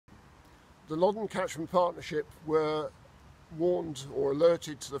The Loddon Catchment Partnership were warned or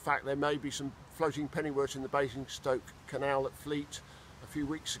alerted to the fact there may be some floating pennywort in the Basingstoke Canal at Fleet a few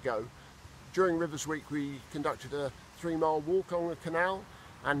weeks ago. During Rivers Week we conducted a 3-mile walk on the canal,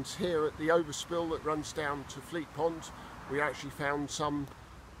 and here at the overspill that runs down to Fleet Pond we actually found some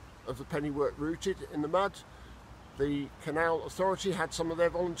of the pennywort rooted in the mud. The Canal Authority had some of their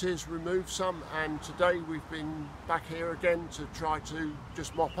volunteers remove some, and today we've been back here again to try to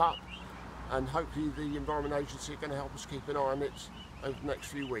just mop up, and hopefully the Environment Agency are going to help us keep an eye on it over the next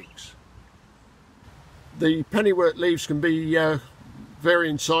few weeks. The pennywort leaves can be vary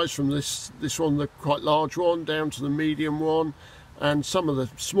in size from this one, the quite large one, down to the medium one, and some of the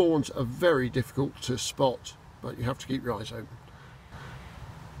small ones are very difficult to spot, but you have to keep your eyes open.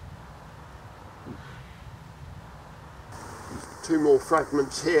 Two more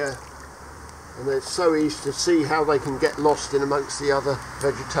fragments here, and it's so easy to see how they can get lost in amongst the other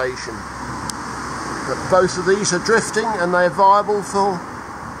vegetation. But both of these are drifting and they're viable for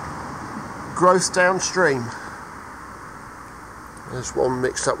growth downstream. There's one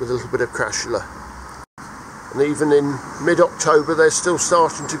mixed up with a little bit of crashula. And even in mid-October they're still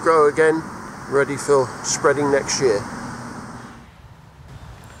starting to grow again, ready for spreading next year.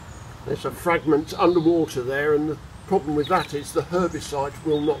 There's a fragment underwater there, and the problem with that is the herbicide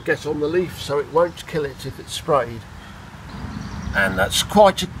will not get on the leaf, so it won't kill it if it's sprayed. And that's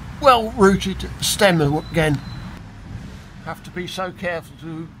quite a well-rooted stem again. Have to be so careful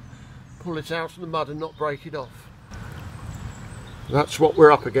to pull it out of the mud and not break it off. That's what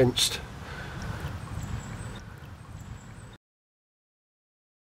we're up against.